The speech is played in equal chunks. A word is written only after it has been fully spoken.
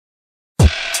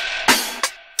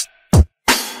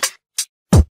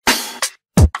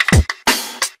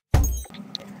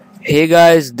Hey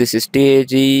guys, this is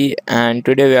TAG and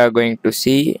today we are going to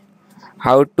see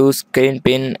how to screen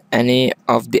pin any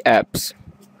of the apps.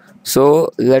 So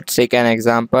let's take an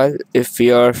example. If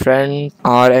your friend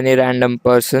or any random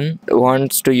person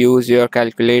wants to use your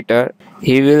calculator,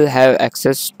 he will have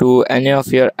access to any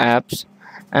of your apps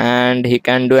and he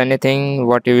can do anything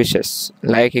what he wishes.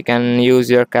 Like he can use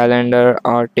your calendar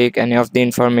or take any of the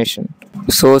information.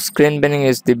 So screen pinning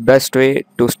is the best way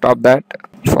to stop that.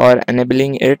 For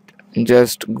enabling it,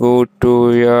 just go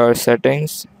to your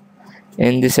settings.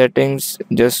 In the settings,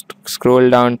 just scroll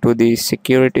down to the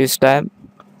securities tab,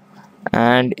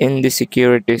 and in the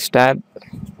securities tab,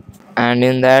 and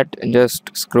in that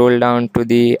just scroll down to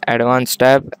the advanced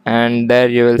tab, and there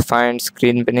you will find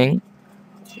screen pinning.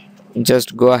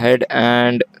 Just go ahead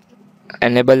and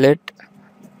enable it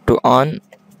to on,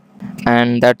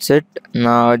 and that's it.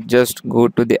 Now just go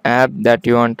to the app that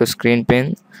you want to screen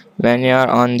pin. When you are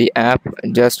on the app,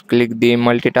 just click the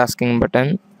multitasking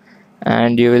button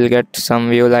and you will get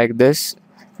some view like this,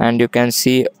 and you can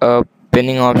see a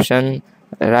pinning option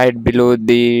right below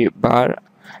the bar,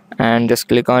 and just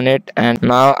click on it. And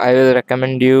now I will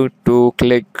recommend you to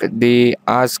click the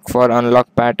ask for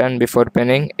unlock pattern before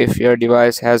pinning if your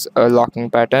device has a locking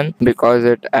pattern, because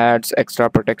it adds extra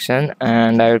protection.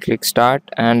 And I will click start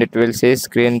and it will say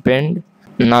screen pinned.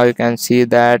 Now you can see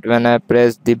that when I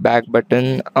press the back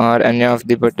button or any of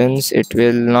the buttons, it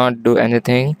will not do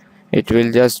anything. It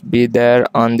will just be there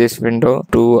on this window.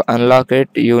 To unlock it,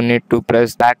 you need to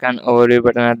press back and overview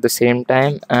button at the same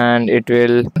time, and it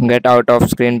will get out of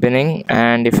screen pinning.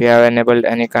 And if you have enabled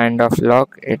any kind of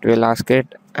lock, it will ask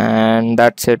it, and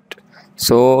that's it.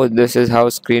 So this is how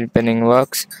screen pinning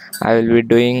works. I will be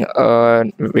doing a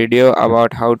video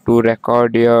about how to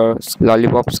record your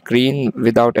Lollipop screen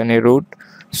without any root.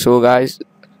 So guys,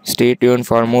 stay tuned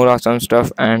for more awesome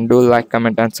stuff, and do like,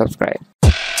 comment and subscribe.